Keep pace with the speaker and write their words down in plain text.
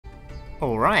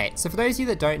Alright, so for those of you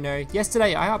that don't know,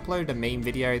 yesterday I uploaded a meme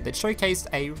video that showcased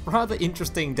a rather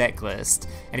interesting deck list.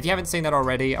 And if you haven't seen that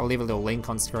already, I'll leave a little link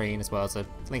on screen as well as a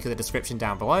link in the description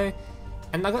down below.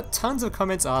 And I got tons of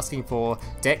comments asking for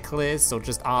deck lists or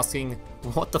just asking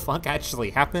what the fuck actually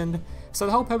happened. So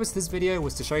the whole purpose of this video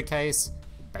was to showcase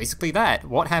basically that,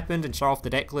 what happened, and show off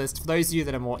the deck list for those of you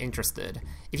that are more interested.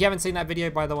 If you haven't seen that video,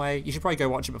 by the way, you should probably go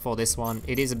watch it before this one.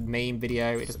 It is a meme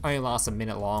video, it just only lasts a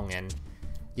minute long, and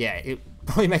yeah, it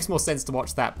probably makes more sense to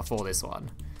watch that before this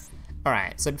one.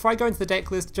 Alright, so before I go into the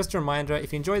deck list, just a reminder,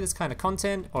 if you enjoy this kind of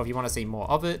content, or if you want to see more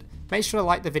of it, make sure to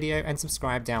like the video and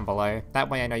subscribe down below. That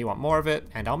way I know you want more of it,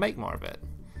 and I'll make more of it.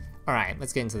 Alright,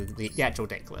 let's get into the actual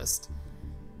deck list.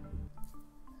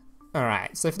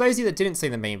 Alright, so for those of you that didn't see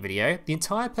the main video, the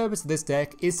entire purpose of this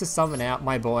deck is to summon out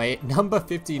my boy, number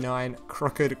 59,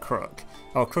 Crooked Cook,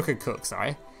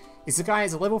 sorry. This guy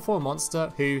is a level 4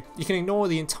 monster who you can ignore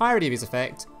the entirety of his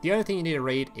effect. The only thing you need to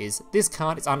read is this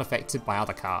card is unaffected by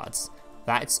other cards.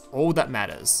 That's all that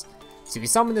matters. So if you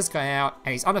summon this guy out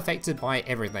and he's unaffected by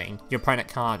everything, your opponent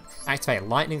can't activate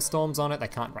lightning storms on it, they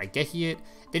can't Raigeki it,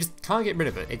 they just can't get rid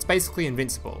of it. It's basically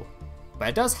invincible. But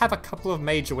it does have a couple of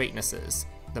major weaknesses.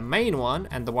 The main one,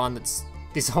 and the one that's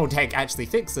this whole deck actually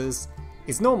fixes,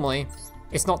 is normally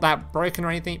it's not that broken or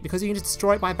anything because you can just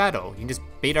destroy it by battle. You can just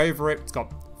beat over it, it's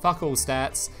got fuck all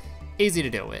stats, easy to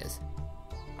deal with.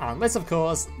 Unless of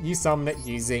course you summon it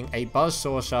using a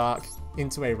Buzzsaw Shark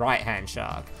into a right hand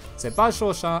shark. So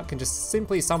Buzzsaw Shark can just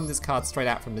simply summon this card straight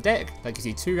out from the deck. That gives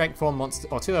you 2 rank 4 monsters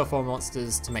or 2 level 4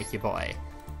 monsters to make your boy.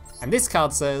 And this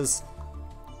card says,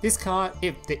 this card,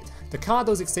 if the card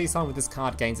that was exceed summoned with this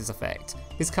card gains this effect.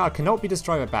 This card cannot be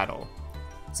destroyed by battle.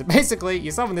 So basically, you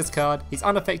summon this card, he's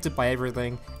unaffected by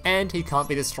everything, and he can't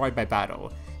be destroyed by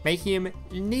battle, making him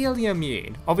nearly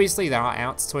immune. Obviously there are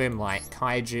outs to him like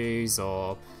kaijus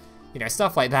or, you know,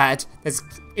 stuff like that. There's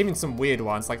even some weird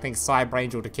ones like things Cyber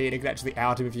Angel Takeda could actually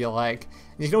out him if you like.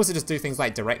 And you can also just do things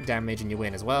like direct damage and you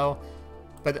win as well.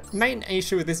 But the main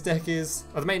issue with this deck is,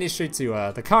 or the main issue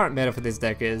to the current meta for this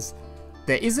deck is,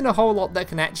 there isn't a whole lot that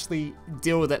can actually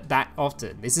deal with it that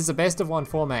often. This is a best of 1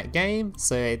 format game,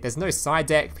 so there's no side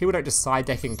deck. People don't just side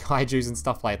deck in kaijus and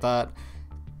stuff like that.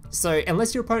 So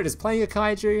unless your opponent is playing a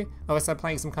kaiju, or unless they're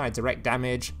playing some kind of direct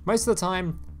damage, most of the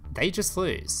time, they just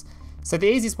lose. So the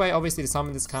easiest way obviously to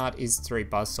summon this card is through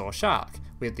Buzzsaw Shark,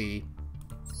 with the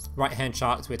right hand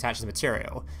shark to attach the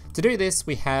material. To do this,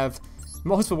 we have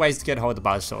multiple ways to get a hold of the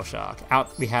Buzzsaw Shark.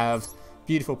 We have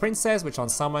Beautiful Princess, which on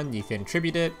summon you can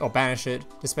tribute it or banish it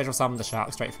to special summon the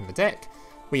shark straight from the deck.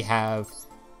 We have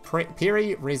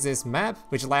Piri Resist Map,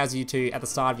 which allows you to, at the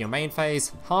start of your main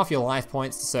phase, half your life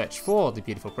points to search for the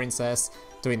Beautiful Princess,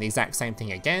 doing the exact same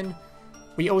thing again.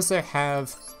 We also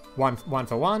have one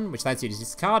for one, which allows you to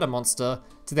discard a monster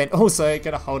to then also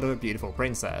get a hold of a Beautiful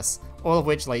Princess, all of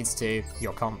which leads to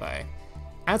your combo.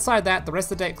 Outside that, the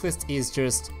rest of the deck list is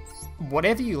just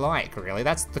whatever you like, really.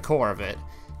 That's the core of it.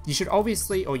 You should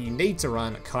obviously, or you need to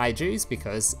run kaijus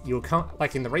because you'll come,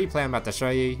 like in the replay I'm about to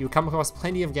show you, you'll come across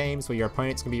plenty of games where your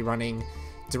opponent's going to be running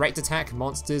direct attack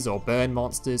monsters or burn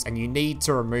monsters and you need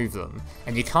to remove them.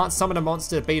 And you can't summon a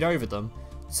monster to beat over them,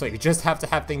 so you just have to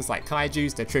have things like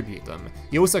kaijus to tribute them.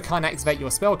 You also can't activate your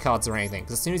spell cards or anything,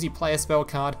 because as soon as you play a spell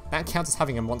card, that counts as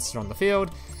having a monster on the field,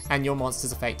 and your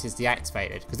monster's effect is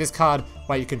deactivated. Because this card,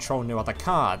 where you control no other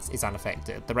cards, is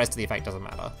unaffected. The rest of the effect doesn't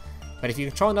matter. But if you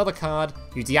control another card,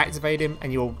 you deactivate him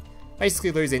and you'll basically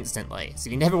lose instantly.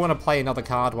 So you never want to play another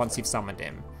card once you've summoned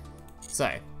him.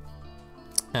 So,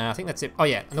 I think that's it. Oh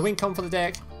yeah, and the win con for the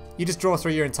deck, you just draw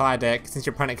through your entire deck since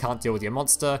your opponent can't deal with your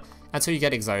monster until you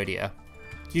get EXODIA.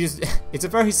 It's a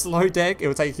very slow deck, it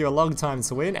will take you a long time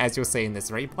to win, as you'll see in this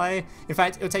replay. In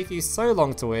fact, it will take you so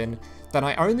long to win that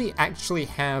I only actually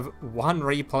have one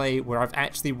replay where I've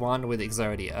actually won with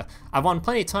EXODIA. I've won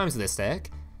plenty of times with this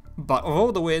deck, but of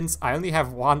all the wins, I only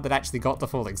have one that actually got the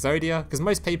full EXODIA, because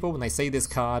most people, when they see this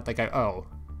card, they go, oh,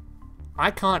 I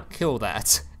can't kill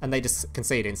that, and they just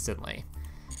concede instantly.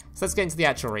 So let's get into the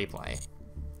actual replay.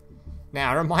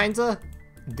 Now, a reminder,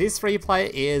 this replay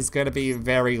is going to be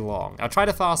very long. I'll try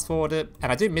to fast forward it,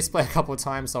 and I do misplay a couple of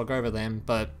times, so I'll go over them,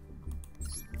 but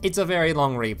it's a very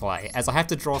long replay, as I have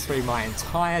to draw through my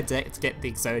entire deck to get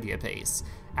the EXODIA piece.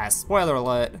 As spoiler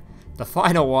alert, the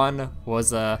final one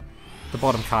was the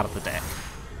bottom card of the deck.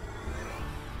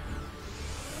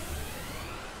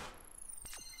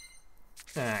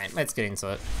 Alright, let's get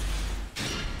into it.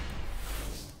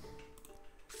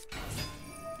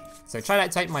 So try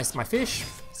to take my fish,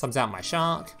 sums out my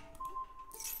shark.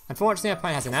 Unfortunately, our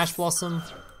opponent has an Ash Blossom,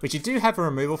 which you do have a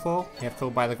removal for, you have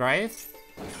Filled by the Grave.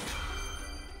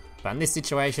 But in this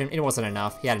situation, it wasn't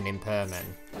enough, he had an Imperm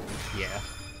and Yeah,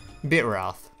 a bit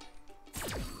rough.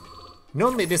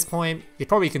 Normally at this point, you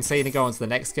probably can see to go on to the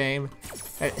next game.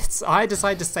 I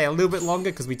decided to stay a little bit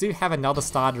longer because we do have another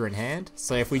starter in hand,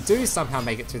 so if we do somehow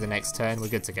make it through the next turn, we're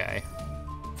good to go.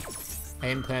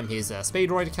 Imperm, here's a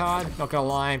Speedroid card, not gonna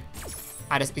lie.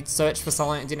 I just searched for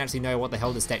something and didn't actually know what the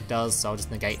hell this deck does, so I'll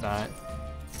just negate that.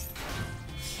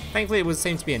 Thankfully it would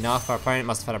seem to be enough, our opponent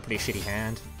must have had a pretty shitty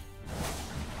hand.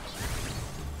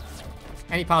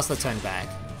 And he passed the turn back.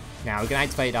 Now we're going to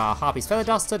activate our Harpy's Feather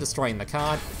Duster, destroying the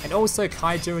card, and also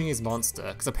Kaijuing his monster,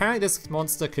 because apparently this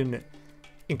monster can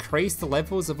increase the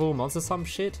levels of all monsters, some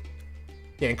shit.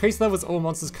 Yeah, increase the levels of all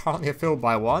monsters currently filled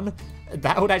by 1.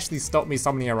 That would actually stop me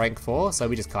summoning a rank 4, so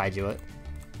we just Kaiju it.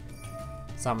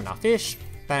 Summon our fish,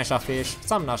 banish our fish,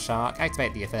 summon our shark,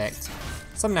 activate the effect,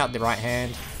 summon out the right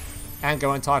hand, and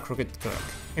go into our Crooked Crook.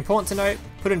 Important to note,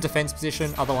 put in defense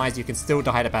position, otherwise you can still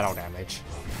die to battle damage.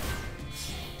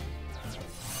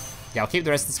 Yeah, I'll keep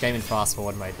the rest of this game in fast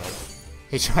forward mode, but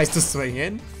he tries to swing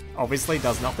in, obviously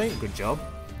does nothing, good job.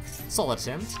 Solid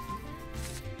attempt.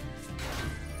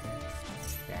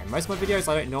 Yeah, most of my videos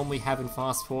I don't normally have in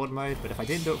fast forward mode, but if I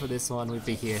didn't do it for this one, we'd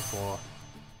be here for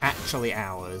actually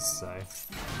hours, so.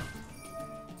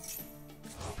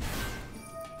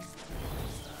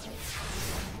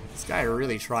 This guy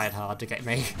really tried hard to get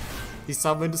me. He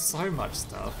summoned so much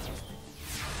stuff.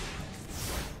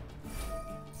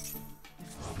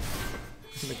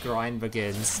 The grind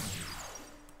begins.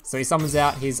 So he summons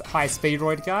out his high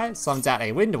Speedroid guy, summons out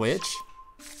a Wind Witch,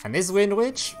 and this Wind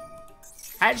Witch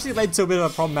actually led to a bit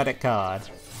of a problematic card.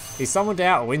 He summoned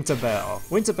out Winter Bell.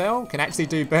 Winter Bell can actually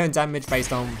do burn damage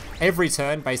based on every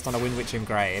turn based on a Wind Witch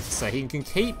engraved, so he can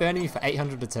keep burning you for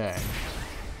 800 a turn.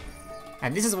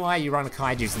 And this is why you run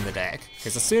Kaijus in the deck,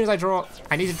 because as soon as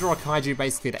I need to draw a Kaiju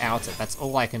basically to out it, that's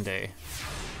all I can do.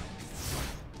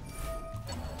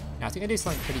 Now I think I do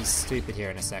something pretty stupid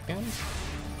here in a second.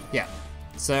 Yeah,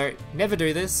 so never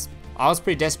do this. I was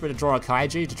pretty desperate to draw a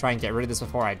Kaiju to try and get rid of this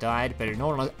before I died, but in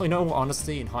all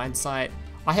honesty, in hindsight,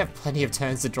 I have plenty of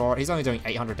turns to draw. He's only doing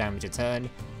 800 damage a turn.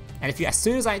 And as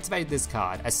soon as I activated this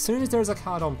card, as soon as there is a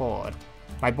card on board,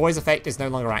 my boy's effect is no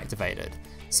longer activated.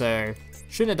 So,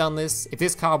 shouldn't have done this. If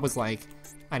this card was like,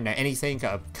 I don't know, anything,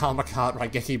 a Karma card,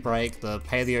 Raigeki Break, the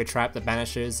Paleo Trap that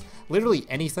banishes, literally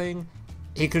anything,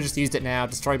 he could have just used it now,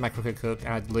 destroyed my Crooked Crook,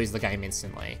 and I'd lose the game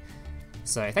instantly.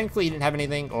 So thankfully he didn't have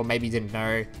anything, or maybe he didn't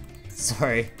know.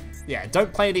 So yeah,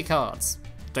 don't play any cards.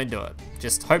 Don't do it.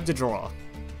 Just hope to draw.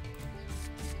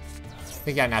 I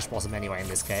think I Nash Blossom anyway in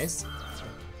this case.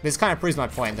 This kind of proves my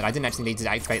point that I didn't actually need to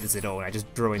activate this at all, and I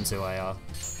just drew into a,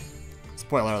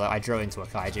 spoiler alert, I drew into a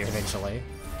Kaiju eventually.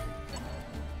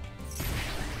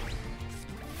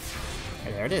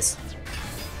 Okay, there it is.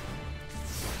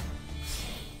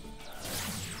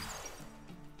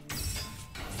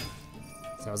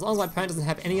 So as long as my opponent doesn't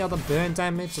have any other burn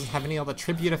damage, doesn't have any other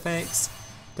tribute effects,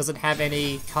 doesn't have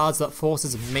any cards that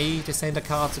forces me to send a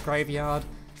card to graveyard,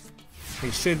 we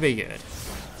should be good.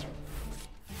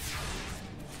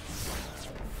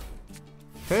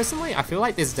 Personally, I feel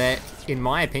like this deck, in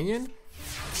my opinion,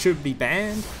 should be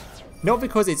banned. Not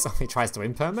because it tries to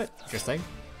imperm it, interesting.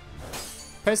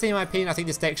 Personally, in my opinion, I think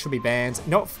this deck should be banned,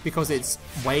 not because it's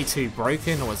way too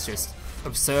broken or it's just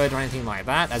absurd or anything like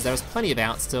that, as there was plenty of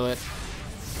outs to it,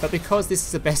 but because this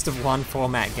is a best of 1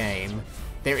 format game,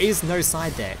 there is no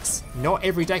side decks. Not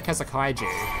every deck has a Kaiju.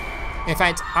 In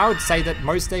fact, I would say that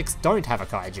most decks don't have a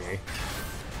Kaiju.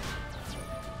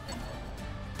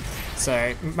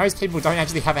 So, most people don't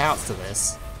actually have outs to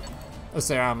this.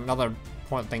 Also, another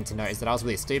important thing to note is that I was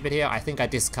really stupid here. I think I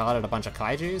discarded a bunch of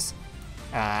Kaijus.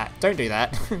 Don't do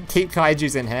that. Keep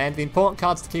Kaijus in hand. The important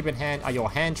cards to keep in hand are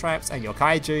your hand traps and your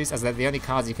Kaijus, as they're the only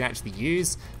cards you can actually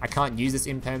use. I can't use this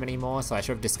imperm anymore, so I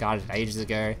should have discarded it ages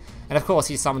ago. And of course,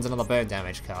 he summons another burn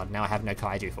damage card. Now I have no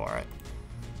Kaiju for it.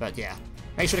 But yeah,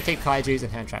 make sure to keep Kaijus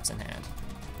and hand traps in hand.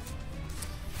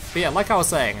 But yeah, like I was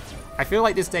saying, I feel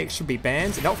like this deck should be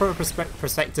banned, not from a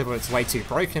perspective of it's way too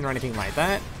broken or anything like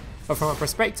that, but from a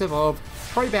perspective of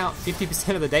probably about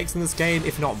 50% of the decks in this game,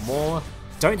 if not more,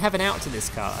 don't have an out to this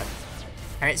card.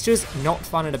 And it's just not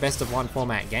fun in a best of 1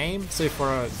 format game, so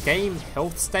for a game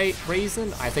health state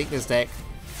reason, I think this deck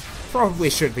probably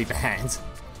should be banned.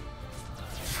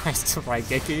 Tries to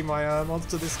Raigeki my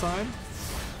monster this time.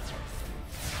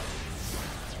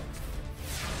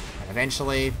 And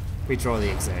eventually, we draw the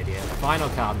Exodia, the final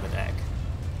card in the deck.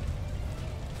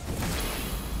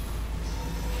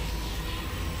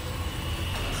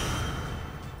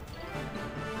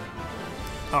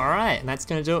 Alright, and that's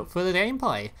going to do it for the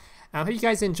gameplay. I hope you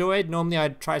guys enjoyed. Normally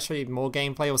I'd try to show you more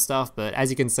gameplay or stuff, but as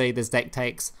you can see, this deck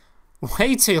takes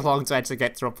way too long to actually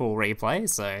get through a full replay,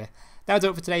 so that'll do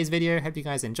it for today's video. Hope you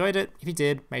guys enjoyed it. If you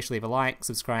did, make sure to leave a like,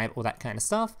 subscribe, all that kind of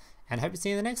stuff, and hope to see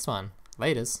you in the next one.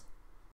 Laters.